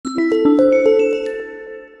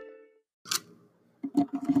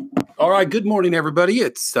All right, good morning, everybody.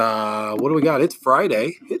 It's what do we got? It's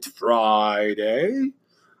Friday.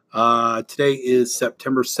 Today is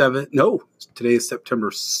September 7th. No, today is September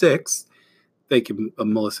 6th. Thank you,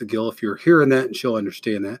 Melissa Gill. If you're hearing that, and she'll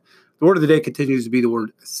understand that. The word of the day continues to be the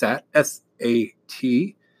word SAT,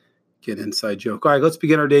 S-A-T. Get inside joke. All right, let's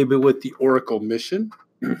begin our day with the Oracle mission.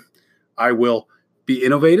 I will be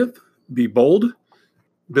innovative, be bold,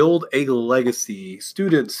 build a legacy.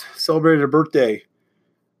 Students celebrated a birthday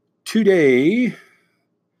today.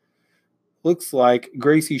 Looks like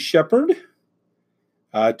Gracie Shepard.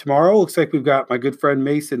 Tomorrow, looks like we've got my good friend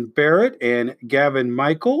Mason Barrett and Gavin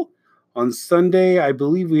Michael. On Sunday, I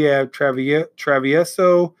believe we have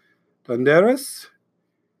Travieso Donderas.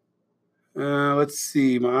 Let's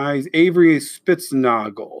see, my eyes. Avery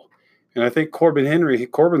Spitznagel. And I think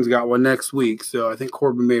Corbin's got one next week, so I think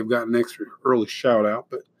Corbin may have gotten an extra early shout out,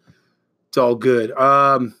 but it's all good.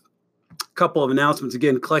 Couple of announcements.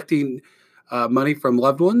 Again, collecting money from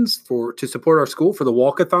loved ones to support our school for the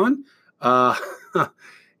walkathon.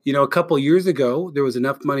 A couple of years ago, there was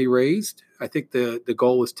enough money raised. I think the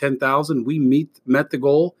goal was $10,000. We met the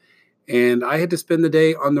goal, and I had to spend the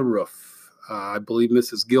day on the roof. I believe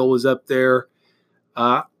Mrs. Gill was up there.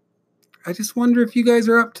 I just wonder if you guys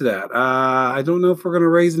are up to that. I don't know if we're going to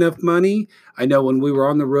raise enough money. I know when we were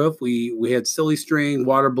on the roof, we had silly string,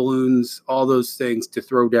 water balloons, all those things to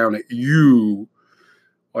throw down at you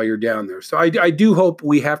while you're down there. So I do hope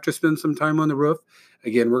we have to spend some time on the roof.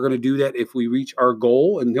 Again, we're going to do that if we reach our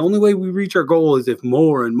goal. And the only way we reach our goal is if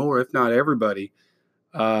more and more, if not everybody,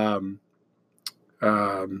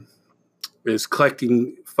 is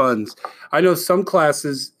collecting funds. I know some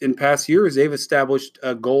classes in past years, they've established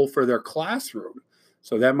a goal for their classroom.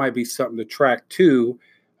 So that might be something to track too.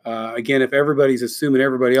 Again, if everybody's assuming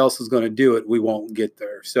everybody else is going to do it, we won't get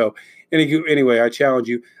there. So anyway, I challenge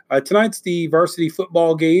you. Tonight's the varsity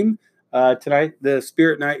football game. Tonight, the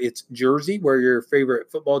Spirit Night, it's Jersey. Wear your favorite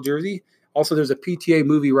football jersey. Also, there's a PTA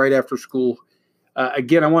movie right after school.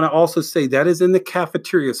 Again, I want to also say that is in the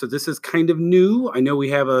cafeteria. So this is kind of new. I know we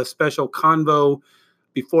have a special convo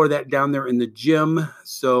before that down there in the gym.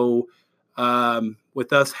 So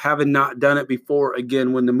with us having not done it before,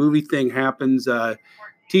 again, when the movie thing happens,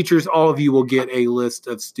 teachers, all of you will get a list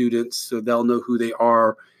of students so they'll know who they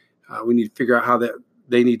are. We need to figure out how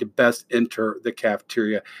they need to best enter the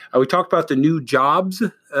cafeteria. We talked about the new jobs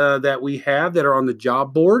that we have that are on the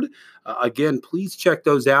job board. Again, please check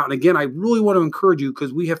those out. And again, I really want to encourage you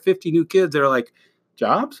because we have 50 new kids that are like,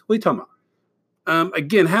 jobs? What are you talking about?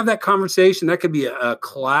 Again, have that conversation. That could be a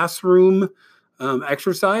classroom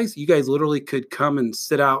exercise. You guys literally could come and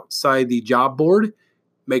sit outside the job board,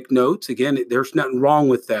 make notes. Again, there's nothing wrong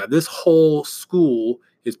with that. This whole school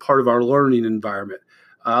is part of our learning environment.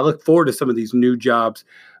 I look forward to some of these new jobs.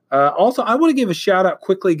 Also, I want to give a shout out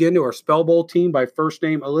quickly again to our Spell Bowl team by first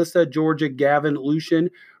name: Alyssa, Georgia, Gavin, Lucian,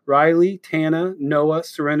 Riley, Tana, Noah,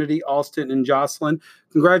 Serenity, Alston, and Jocelyn.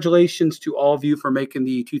 Congratulations to all of you for making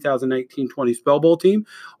the 2019-20 Spell Bowl team.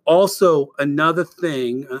 Also, another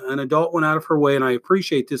thing, an adult went out of her way, and I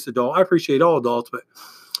appreciate this adult. I appreciate all adults, but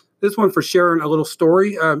this one for sharing a little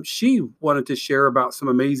story. She wanted to share about some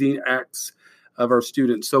amazing acts of our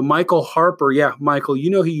students. So Michael Harper, yeah, Michael, you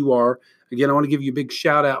know who you are. Again, I want to give you a big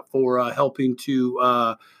shout out for helping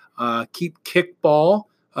to keep kickball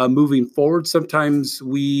moving forward. Sometimes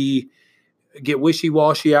we get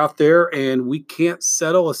wishy-washy out there and we can't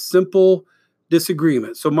settle a simple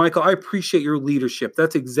disagreement. So Michael, I appreciate your leadership.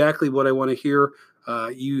 That's exactly what I want to hear.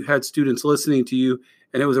 You had students listening to you,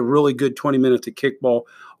 and it was a really good 20 minutes of kickball.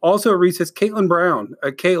 Also at recess, Caitlin Brown.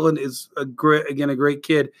 Caitlin is a great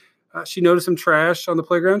kid. She noticed some trash on the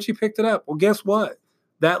playground. She picked it up. Well, guess what?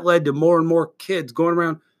 That led to more and more kids going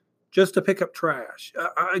around just to pick up trash.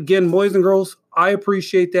 Again, boys and girls, I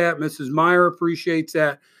appreciate that. Mrs. Meyer appreciates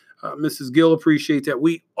that. Mrs. Gill appreciates that.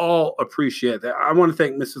 We all appreciate that. I want to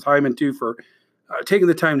thank Mrs. Hyman, too, for taking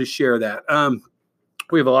the time to share that.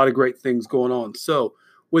 We have a lot of great things going on. So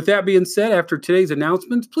with that being said, after today's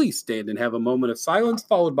announcements, please stand and have a moment of silence,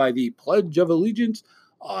 followed by the Pledge of Allegiance.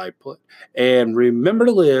 I pledge. And remember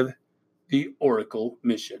to live the Oracle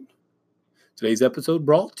mission. Today's episode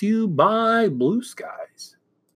brought to you by Blue Skies.